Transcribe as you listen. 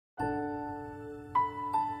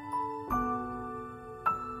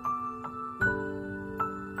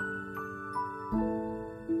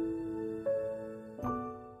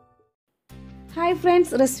Hi friends,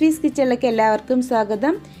 Rasfi's kitchenലേക്ക് എല്ലാവർക്കും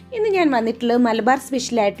സ്വാഗതം. ഇന്ന് ഞാൻ വന്നിട്ടുള്ളത് മലബാർ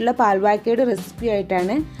സ്പെഷ്യൽ ആയിട്ടുള്ള പാൽ വാഴക്കയുടെ റെസിപ്പി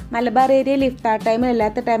ആയിട്ടാണ്. മലബാർ ഏരിയയിൽ ഇഫ്താർ ടൈമിൽ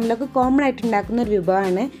അല്ലാത്ത ടൈമിലൊക്കെ കോമൺ ആയിട്ട് ഉണ്ടാക്കുന്ന ഒരു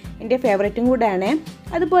വിഭവമാണ്. എൻ്റെ ഫേവറേറ്റും കൂടെയാണ്.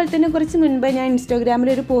 അതുപോലെ തന്നെ കുറച്ച് മുൻപ് ഞാൻ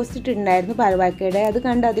ഇൻസ്റ്റാഗ്രാമിൽ ഒരു പോസ്റ്റ് ഇട്ടിട്ടുണ്ടായിരുന്നു പാൽ വാഴക്കയുടെ. അത്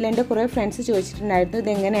കണ്ട് അതിലെൻ്റെ കുറേ ഫ്രണ്ട്സ് ചോദിച്ചിട്ടുണ്ടായിരുന്നു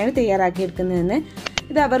ഇതെങ്ങനെയാണ് തയ്യാറാക്കിയെടുക്കുന്നതെന്ന്.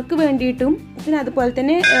 ഇത് അവർക്ക് വേണ്ടിയിട്ടും പിന്നെ അതുപോലെ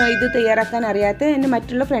തന്നെ ഇത് തയ്യാറാക്കാൻ അറിയാത്ത എൻ്റെ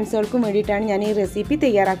മറ്റുള്ള ഫ്രണ്ട്സുകൾക്കും വേണ്ടിയിട്ടാണ് ഞാൻ ഈ റെസിപ്പി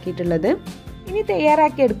തയ്യാറാക്കിയിട്ടുള്ളത്. ഇനി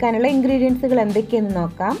തയ്യാറാക്കിയെടുക്കാനുള്ള ഇൻഗ്രീഡിയൻസുകൾ എന്തൊക്കെയെന്ന്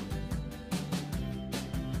നോക്കാം.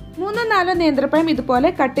 3-4 നേന്ത്രപ്പഴം ഇതുപോലെ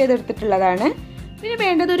കട്ട് ചെയ്തെടുത്തിട്ടുള്ളതാണ്. പിന്നെ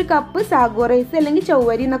വേണ്ടത് ഒരു കപ്പ് സാഗോ റൈസ് അല്ലെങ്കിൽ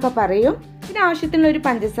ചൗവരി എന്നൊക്കെ പറയും. പിന്നെ ആവശ്യത്തിനുള്ള ഒരു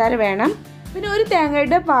പഞ്ചസാര വേണം. പിന്നെ ഒരു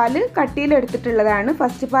തേങ്ങയുടെ പാല് കട്ടിയിലെടുത്തിട്ടുള്ളതാണ്.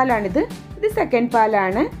 ഫസ്റ്റ് പാലാണിത്. ഇത് സെക്കൻഡ്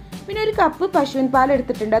പാലാണ്. പിന്നെ ഒരു കപ്പ് പശുവിൻ പാൽ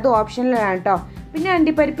എടുത്തിട്ടുണ്ട്. അത് ഓപ്ഷണലാണ് കേട്ടോ. പിന്നെ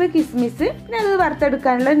അണ്ടിപ്പരിപ്പ്, കിസ്മിസ്, പിന്നെ അത്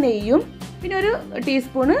വറുത്തെടുക്കാനുള്ള നെയ്യും, പിന്നെ ഒരു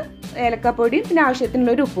ടീസ്പൂണ് ഏലക്കപ്പൊടിയും, പിന്നെ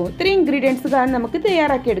ആവശ്യത്തിനുള്ള ഒരു ഉപ്പും. ഇത്രയും ഇൻഗ്രീഡിയൻസുകളാണ് നമുക്ക്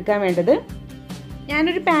തയ്യാറാക്കി എടുക്കാൻ വേണ്ടത്.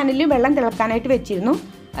 ഞാനൊരു പാനിൽ വെള്ളം തിളക്കാനായിട്ട് വെച്ചിരുന്നു.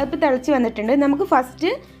 അതിപ്പോൾ തിളച്ച് വന്നിട്ടുണ്ട്. നമുക്ക് ഫസ്റ്റ്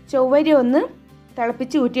ചൊവ്വരി ഒന്ന്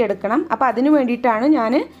തിളപ്പിച്ച് ഊറ്റിയെടുക്കണം. അപ്പോൾ അതിന് വേണ്ടിയിട്ടാണ്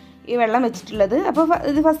ഞാൻ ഈ വെള്ളം വെച്ചിട്ടുള്ളത്. അപ്പോൾ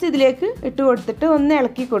ഇത് ഫസ്റ്റ് ഇതിലേക്ക് ഇട്ട് കൊടുത്തിട്ട് ഒന്ന്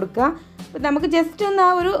ഇളക്കി കൊടുക്കുക. അപ്പോൾ നമുക്ക് ജസ്റ്റ്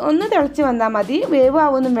ഒന്ന് തിളച്ച് വന്നാൽ മതി. വേവ്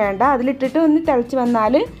ആവുമൊന്നും വേണ്ട. അതിലിട്ടിട്ട് ഒന്ന് തിളച്ച്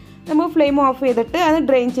വന്നാൽ നമുക്ക് ഫ്ലെയിം ഓഫ് ചെയ്തിട്ട് അത്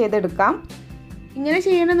ഡ്രെയിൻ ചെയ്തെടുക്കാം. ഇങ്ങനെ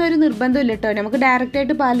ചെയ്യണമെന്നൊരു നിർബന്ധമില്ല കേട്ടോ. നമുക്ക്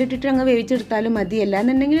ഡയറക്റ്റായിട്ട് പാലിട്ടിട്ട് അങ്ങ് വേവിച്ചെടുത്താലും മതിയല്ല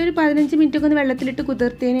എന്നുണ്ടെങ്കിൽ ഒരു 15 മിനിറ്റൊക്കെ ഒന്ന് വെള്ളത്തിലിട്ട്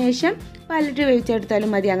കുതിർത്തതിന് ശേഷം പാലിട്ട് വേവിച്ചെടുത്താലും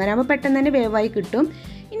മതി. അങ്ങനെ ആകുമ്പോൾ പെട്ടെന്ന് തന്നെ വേവായി കിട്ടും.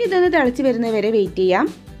 ഇനി ഇതൊന്ന് തിളച്ച് വരുന്നവരെ വെയിറ്റ് ചെയ്യാം.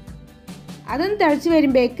 അതൊന്ന് തിളച്ച്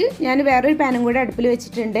വരുമ്പോഴേക്ക് ഞാൻ വേറൊരു പാനും കൂടെ അടുപ്പിൽ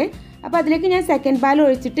വെച്ചിട്ടുണ്ട്. അപ്പോൾ അതിലേക്ക് ഞാൻ സെക്കൻഡ് പാൽ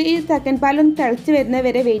ഒഴിച്ചിട്ട് ഈ സെക്കൻഡ് പാലൊന്ന് തിളച്ച്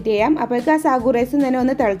വരുന്നവരെ വെയിറ്റ് ചെയ്യാം. അപ്പോഴേക്ക് ആ സാഗു റൈസും തന്നെ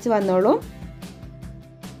ഒന്ന് തിളച്ച് വന്നോളൂ.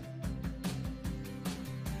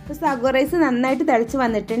 സാഗോ റൈസ് നന്നായിട്ട് തിളച്ച്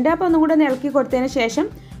വന്നിട്ടുണ്ട്. അപ്പോൾ ഒന്നും കൂടെ ഇളക്കി കൊടുത്തതിന് ശേഷം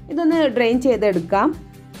ഇതൊന്ന് ഡ്രെയിൻ ചെയ്തെടുക്കാം.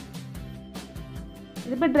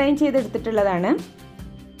 ഇതിപ്പോൾ ഡ്രെയിൻ ചെയ്തെടുത്തിട്ടുള്ളതാണ്.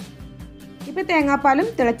 ഇപ്പോൾ തേങ്ങാപ്പാലും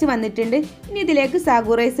തിളച്ച് വന്നിട്ടുണ്ട്. ഇനി ഇതിലേക്ക്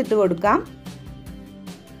സാഗോ റൈസ് ഇട്ട് കൊടുക്കാം.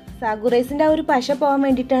 സാഗോ റൈസിൻ്റെ ആ ഒരു പശ പോകാൻ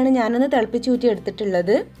വേണ്ടിയിട്ടാണ് ഞാനൊന്ന് തിളപ്പിച്ചൂറ്റി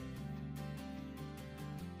എടുത്തിട്ടുള്ളത്.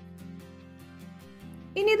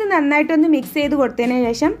 ഇനി ഇത് നന്നായിട്ടൊന്ന് മിക്സ് ചെയ്ത് കൊടുത്തതിന്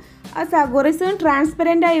ശേഷം ആ സാഗോ റൈസ്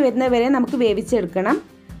ട്രാൻസ്പെറൻ്റ് ആയി വരുന്നവരെ നമുക്ക് വേവിച്ചെടുക്കണം.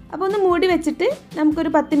 അപ്പോൾ ഒന്ന് മൂടി വെച്ചിട്ട് നമുക്കൊരു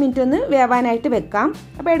 10 മിനിറ്റ് ഒന്ന് വേവാനായിട്ട് വെക്കാം.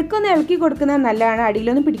 അപ്പോൾ ഇടയ്ക്കൊന്ന് ഇളക്കി കൊടുക്കുന്നത് നല്ലതാണ്,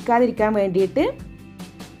 അടിയിലൊന്നും പിടിക്കാതിരിക്കാൻ വേണ്ടിയിട്ട്.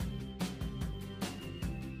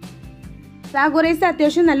 സാഗോ റൈസ്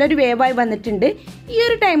അത്യാവശ്യം നല്ലൊരു വേവായി വന്നിട്ടുണ്ട്. ഈ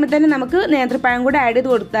ഒരു ടൈമിൽ തന്നെ നമുക്ക് നേന്ത്രപ്പഴം കൂടെ ആഡ് ചെയ്ത്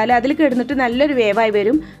കൊടുത്താൽ അതിൽ കിടന്നിട്ട് നല്ലൊരു വേവായി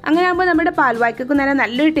വരും. അങ്ങനെ ആകുമ്പോൾ നമ്മുടെ പാൽ വാഴയ്ക്കും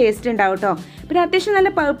നല്ലൊരു ടേസ്റ്റ് ഉണ്ടാവും കേട്ടോ. പിന്നെ അത്യാവശ്യം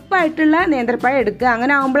നല്ല പഴുപ്പായിട്ടുള്ള നേന്ത്രപ്പഴം എടുക്കുക.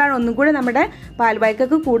 അങ്ങനെ ആകുമ്പോഴാണ് ഒന്നും കൂടെ നമ്മുടെ പാൽ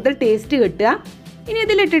വാഴയ്ക്ക് കൂടുതൽ ടേസ്റ്റ് കിട്ടുക. ഇനി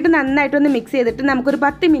ഇതിലിട്ടിട്ട് നന്നായിട്ടൊന്ന് മിക്സ് ചെയ്തിട്ട് നമുക്കൊരു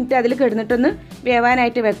 10 മിനിറ്റ് അതിൽ കിടന്നിട്ടൊന്ന്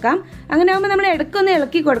വേവാനായിട്ട് വെക്കാം. അങ്ങനെ ആകുമ്പോൾ നമ്മൾ ഇടയ്ക്കൊന്ന്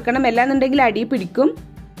ഇളക്കി കൊടുക്കണം, അല്ലാന്നുണ്ടെങ്കിൽ അടി പിടിക്കും.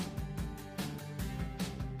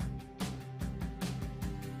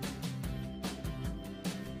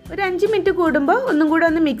 ഒരു 5 മിനിറ്റ് കൂടുമ്പോൾ ഒന്നും കൂടെ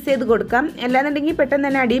ഒന്ന് മിക്സ് ചെയ്ത് കൊടുക്കാം, അല്ലാന്നുണ്ടെങ്കിൽ പെട്ടെന്ന്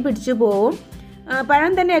തന്നെ അടി പിടിച്ചു പോവും.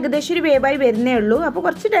 പഴം തന്നെ ഏകദേശം ഒരു വേവായി വരുന്നേ ഉള്ളൂ. അപ്പോൾ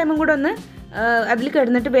കുറച്ച് ടൈമും കൂടെ ഒന്ന് അതിൽ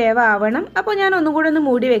കിടന്നിട്ട് വേവാവണം. അപ്പോൾ ഞാൻ ഒന്നും കൂടെ ഒന്ന്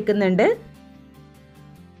മൂടി വെക്കുന്നുണ്ട്.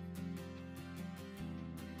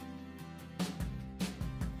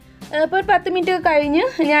 ഇപ്പോൾ ഒരു 10 മിനിറ്റ് കഴിഞ്ഞ്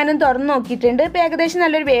ഞാനൊന്ന് തുറന്ന് നോക്കിയിട്ടുണ്ട്. ഇപ്പോൾ ഏകദേശം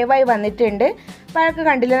നല്ലൊരു വേവായി വന്നിട്ടുണ്ട്. പഴമൊക്കെ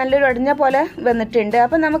കണ്ടില്ല, നല്ലൊരു ഉടഞ്ഞ പോലെ വന്നിട്ടുണ്ട്.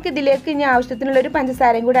 അപ്പോൾ നമുക്ക് ഇതിലേക്ക് ഇനി ആവശ്യത്തിനുള്ളൊരു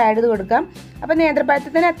പഞ്ചസാരയും കൂടെ ആഡ് ചെയ്ത് കൊടുക്കാം. അപ്പോൾ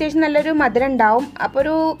നേന്ത്രപ്പഴത്തിൽ തന്നെ അത്യാവശ്യം നല്ലൊരു മധുരം ഉണ്ടാവും. അപ്പോൾ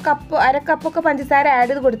ഒരു അര കപ്പൊക്കെ പഞ്ചസാര ആഡ്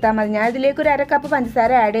ചെയ്ത് കൊടുത്താൽ മതി. ഞാൻ ഇതിലേക്ക് ഒരു 1/2 കപ്പ്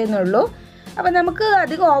പഞ്ചസാര ആഡ് ചെയ്യുന്നുള്ളൂ. അപ്പോൾ നമുക്ക്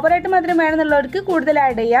അധികം ഓവറായിട്ട് മധുരം വേണമെന്നുള്ളവർക്ക് കൂടുതൽ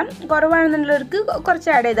ആഡ് ചെയ്യാം, കുറവാണെന്നുള്ളവർക്ക്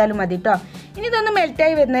കുറച്ച് ആഡ് ചെയ്താലും മതി കേട്ടോ. ഇനി ഇതൊന്ന്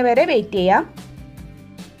മെൽറ്റായി വരുന്നവരെ വെയിറ്റ് ചെയ്യാം.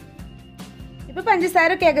 ഇപ്പോൾ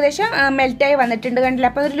പഞ്ചസാരൊക്കെ ഏകദേശം മെൽറ്റായി വന്നിട്ടുണ്ട്, കണ്ടില്ല.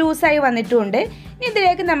 അപ്പോൾ ഒരു ലൂസായി വന്നിട്ടുമുണ്ട്. ഇനി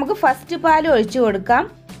ഇതിലേക്ക് നമുക്ക് ഫസ്റ്റ് പാൽ ഒഴിച്ചു കൊടുക്കാം.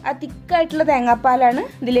 ആ തിക്കായിട്ടുള്ള തേങ്ങാപ്പാലാണ്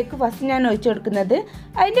ഇതിലേക്ക് ഫസ്റ്റ് ഞാൻ ഒഴിച്ചു കൊടുക്കുന്നത്.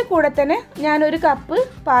 അതിൻ്റെ കൂടെ തന്നെ ഞാനൊരു കപ്പ്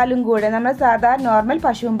പാലും കൂടെ, നമ്മൾ സാധാരണ നോർമൽ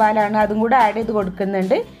പശുവും പാലാണ്, അതും കൂടെ ആഡ് ചെയ്ത്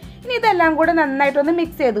കൊടുക്കുന്നുണ്ട്. ഇനി ഇതെല്ലാം കൂടെ നന്നായിട്ടൊന്ന്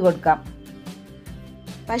മിക്സ് ചെയ്ത് കൊടുക്കാം.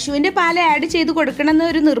 പശുവിൻ്റെ പാൽ ആഡ് ചെയ്ത് കൊടുക്കണമെന്ന്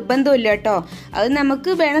ഒരു നിർബന്ധമില്ല കേട്ടോ. അത്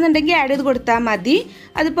നമുക്ക് വേണമെന്നുണ്ടെങ്കിൽ ആഡ് ചെയ്ത് കൊടുത്താൽ മതി.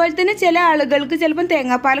 അതുപോലെ തന്നെ ചില ആളുകൾക്ക് ചിലപ്പം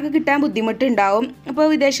തേങ്ങാപ്പാലൊക്കെ കിട്ടാൻ ബുദ്ധിമുട്ടുണ്ടാവും. അപ്പോൾ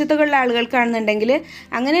വിദേശത്തൊക്കെയുള്ള ആളുകൾക്കാണെന്നുണ്ടെങ്കിൽ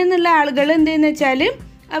അങ്ങനെയൊന്നുള്ള ആളുകൾ എന്തെന്ന് വെച്ചാൽ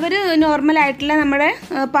അവർ നോർമലായിട്ടുള്ള നമ്മുടെ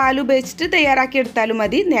പാൽ ഉപയോഗിച്ചിട്ട് തയ്യാറാക്കി എടുത്താലും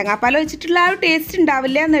മതി. തേങ്ങാപ്പാൽ വെച്ചിട്ടുള്ള ആ ഒരു ടേസ്റ്റ്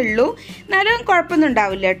ഉണ്ടാവില്ല എന്നുള്ളൂ, എന്നാലും കുഴപ്പമൊന്നും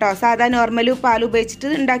ഉണ്ടാവില്ല കേട്ടോ. സാധാ നോർമൽ പാൽ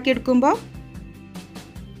ഉപയോഗിച്ചിട്ട് ഉണ്ടാക്കിയെടുക്കുമ്പോൾ.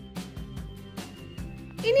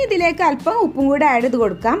 ഇനി ഇതിലേക്ക് അല്പം ഉപ്പും കൂടെ ആഡ് ചെയ്ത്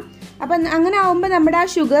കൊടുക്കാം. അപ്പം അങ്ങനെ ആകുമ്പോൾ നമ്മുടെ ആ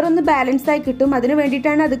ഷുഗർ ഒന്ന് ബാലൻസ് ആയി കിട്ടും. അതിന്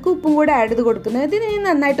വേണ്ടിയിട്ടാണ് അതിക്ക് ഉപ്പും കൂടെ ആഡ് ചെയ്ത് കൊടുക്കുന്നത്. ഇതിന്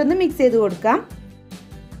നന്നായിട്ടൊന്ന് മിക്സ് ചെയ്ത് കൊടുക്കാം.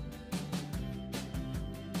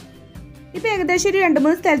 ഇപ്പോൾ ഏകദേശം ഒരു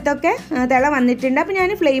 2-3 സ്ഥലത്തൊക്കെ തിള വന്നിട്ടുണ്ട്. അപ്പോൾ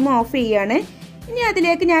ഞാൻ ഫ്ലെയിം ഓഫ് ചെയ്യുകയാണ്. ഇനി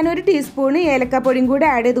അതിലേക്ക് ഞാനൊരു ടീസ്പൂൺ ഏലക്കപ്പൊടിയും കൂടി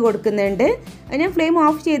ആഡ് ചെയ്ത് കൊടുക്കുന്നുണ്ട്. ഞാൻ ഫ്ലെയിം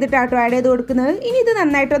ഓഫ് ചെയ്തിട്ടാട്ടോ ആഡ് ചെയ്ത് കൊടുക്കുന്നത്. ഇനി ഇത്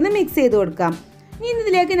നന്നായിട്ടൊന്ന് മിക്സ് ചെയ്ത് കൊടുക്കാം. ഇനി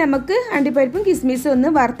ഇതിലേക്ക് നമുക്ക് അണ്ടിപ്പരിപ്പും കിസ്മിസും ഒന്ന്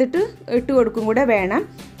വറുത്തിട്ട് ഇട്ട് കൊടുക്കും കൂടെ വേണം.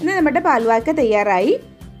 എന്നാൽ നമ്മുടെ പാൽവാഴക്ക തയ്യാറായി.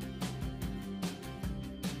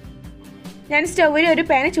 ഞാൻ സ്റ്റൗവിൽ ഒരു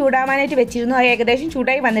പാൻ ചൂടാവാനായിട്ട് വെച്ചിരുന്നു. അത് ഏകദേശം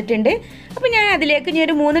ചൂടായി വന്നിട്ടുണ്ട്. അപ്പോൾ ഞാൻ അതിലേക്ക് ഇനി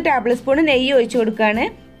ഒരു 3 ടേബിൾ സ്പൂൺ നെയ്യ് ഒഴിച്ചു കൊടുക്കുകയാണ്.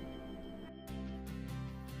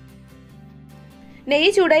 നെയ്യ്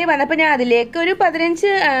ചൂടായി വന്നപ്പോൾ ഞാൻ അതിലേക്ക് ഒരു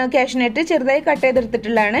 15 കാഷ്നട്ട് ചെറുതായി കട്ട്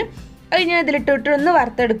ചെയ്തെടുത്തിട്ടുള്ളതാണ്. അത് ഞാൻ ഇതിലിട്ടൊന്ന്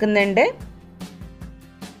വറുത്തെടുക്കുന്നുണ്ട്.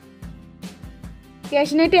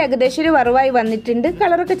 കാഷ്നട്ട് ഏകദേശം ഒരു വറവായി വന്നിട്ടുണ്ട്.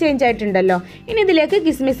 കളറൊക്കെ ചേഞ്ച് ആയിട്ടുണ്ടല്ലോ. ഇനി ഇതിലേക്ക്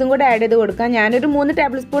കിസ്മിസും കൂടെ ആഡ് ചെയ്ത് കൊടുക്കാം. ഞാനൊരു 3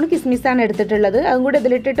 ടേബിൾ സ്പൂൺ കിസ്മിസാണ് എടുത്തിട്ടുള്ളത്. അതും കൂടെ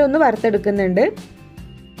ഇതിലിട്ടിട്ട് ഒന്ന് വറുത്തെടുക്കുന്നുണ്ട്.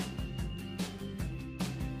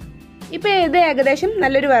 ഇപ്പോൾ ഇത് ഏകദേശം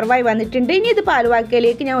നല്ലൊരു വറവായി വന്നിട്ടുണ്ട്. ഇനി ഇത്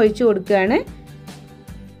പാൽവാഴക്കയിലേക്ക് ഞാൻ ഒഴിച്ചു കൊടുക്കുകയാണ്.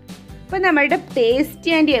 അപ്പോൾ നമ്മളുടെ ടേസ്റ്റി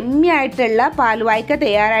ആൻഡ് എമ്മി ആയിട്ടുള്ള പാൽവാഴക്ക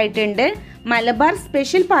തയ്യാറായിട്ടുണ്ട്. മലബാർ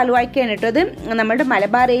സ്പെഷ്യൽ പാൽവാഴക്കയാണ് കേട്ടോ. അത് നമ്മുടെ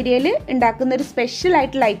മലബാർ ഏരിയയിൽ ഉണ്ടാക്കുന്ന ഒരു സ്പെഷ്യൽ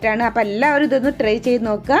ആയിട്ടുള്ള ഐറ്റമാണ്. അപ്പോൾ എല്ലാവരും ഇതൊന്ന് ട്രൈ ചെയ്ത്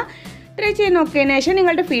നോക്കുക. ട്രൈ ചെയ്ത് നോക്കിയതിന് ശേഷം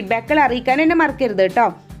നിങ്ങളുടെ ഫീഡ്ബാക്കുകൾ അറിയിക്കാൻ എന്നെ മറക്കരുത് കേട്ടോ.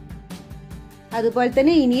 അതുപോലെ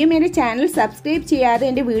തന്നെ ഇനിയും എൻ്റെ ചാനൽ സബ്സ്ക്രൈബ് ചെയ്യാതെ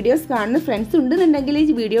എൻ്റെ വീഡിയോസ് കാണുന്ന ഫ്രണ്ട്സ് ഉണ്ടെന്നുണ്ടെങ്കിൽ ഈ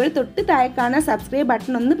വീഡിയോയിൽ തൊട്ട് താഴെ കാണുന്ന സബ്സ്ക്രൈബ്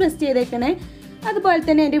ബട്ടൺ ഒന്ന് പ്രസ് ചെയ്തേക്കണേ. അതുപോലെ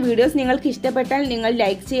തന്നെ എൻ്റെ വീഡിയോസ് നിങ്ങൾക്ക് ഇഷ്ടപ്പെട്ടാൽ നിങ്ങൾ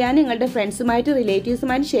ലൈക്ക് ചെയ്യാനും നിങ്ങളുടെ ഫ്രണ്ട്സുമായിട്ട്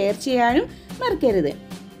റിലേറ്റീവ്സുമായിട്ട് ഷെയർ ചെയ്യാനും മറക്കരുത്.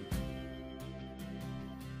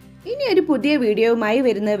 ഇനി ഒരു പുതിയ വീഡിയോയുമായി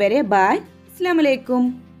വരുന്നവരെ ബൈ. അസ്സലാമു അലൈക്കും.